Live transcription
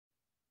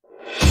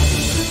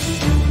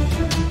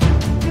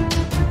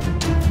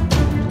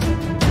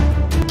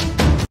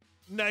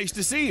Nice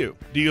to see you.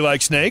 Do you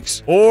like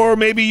snakes? Or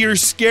maybe you're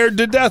scared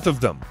to death of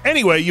them?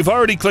 Anyway, you've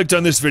already clicked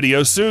on this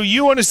video, so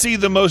you want to see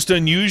the most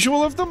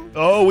unusual of them?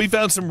 Oh, we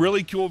found some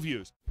really cool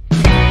views.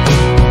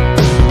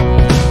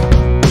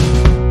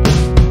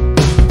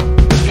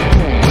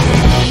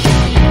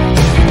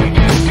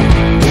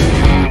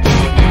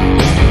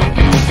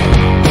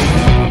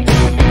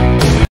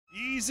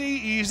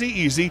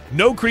 Easy.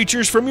 No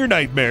creatures from your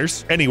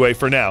nightmares. Anyway,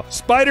 for now,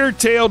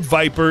 spider-tailed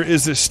viper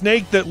is a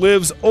snake that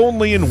lives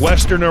only in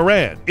western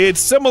Iran. It's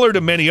similar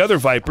to many other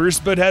vipers,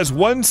 but has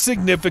one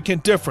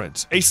significant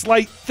difference: a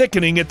slight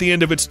thickening at the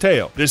end of its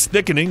tail. This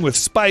thickening with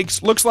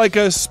spikes looks like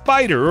a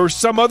spider or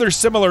some other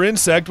similar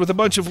insect with a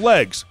bunch of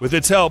legs. With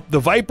its help, the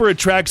viper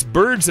attracts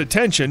birds'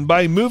 attention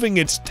by moving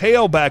its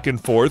tail back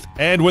and forth,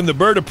 and when the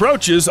bird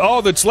approaches,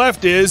 all that's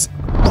left is...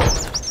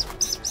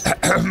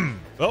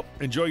 Well,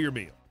 enjoy your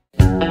meal.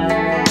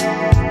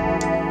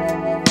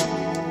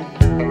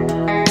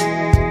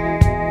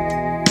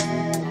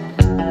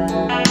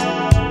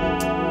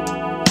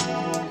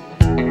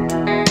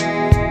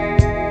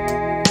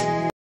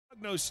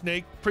 Hognose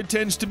snake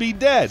pretends to be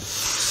dead.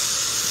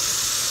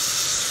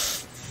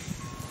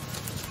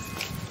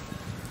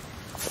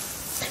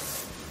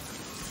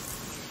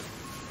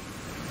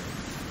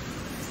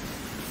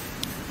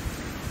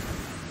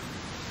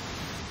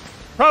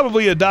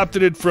 Probably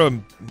adopted it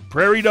from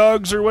prairie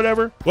dogs or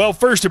whatever. Well,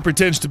 first it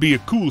pretends to be a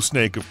cool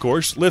snake, of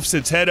course, lifts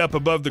its head up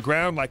above the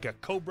ground like a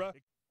cobra.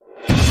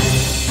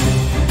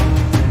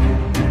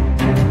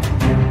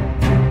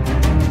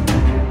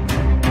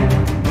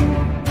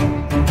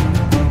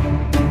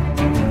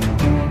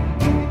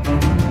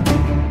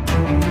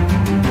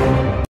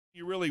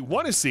 Really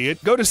want to see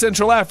it, go to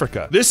Central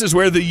Africa. This is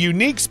where the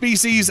unique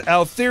species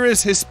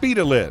atheris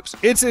hispida lives.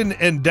 It's an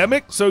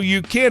endemic, so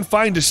you can't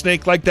find a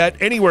snake like that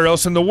anywhere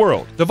else in the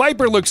world. The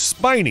viper looks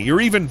spiny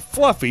or even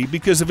fluffy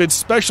because of its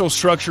special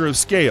structure of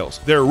scales.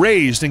 They're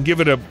raised and give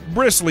it a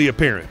bristly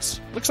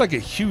appearance. Looks like a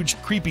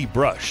huge, creepy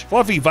brush.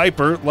 Fluffy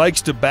viper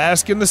likes to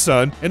bask in the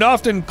sun and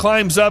often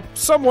climbs up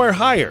somewhere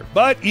higher.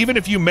 But even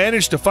if you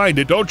manage to find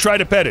it, don't try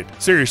to pet it.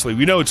 Seriously,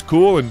 we know it's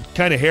cool and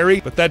kind of hairy,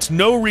 but that's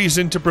no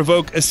reason to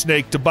provoke a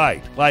snake to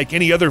bite. Like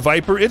any other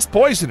viper, it's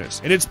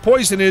poisonous, and its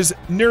poison is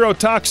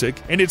neurotoxic,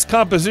 and its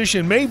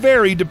composition may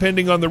vary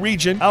depending on the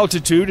region,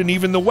 altitude, and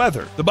even the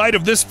weather. The bite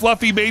of this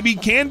fluffy baby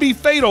can be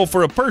fatal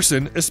for a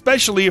person,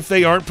 especially if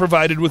they aren't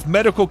provided with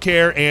medical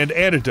care and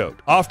antidote.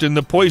 Often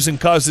the poison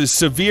causes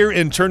severe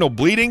internal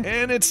bleeding,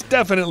 and it's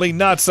definitely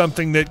not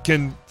something that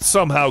can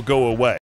somehow go away.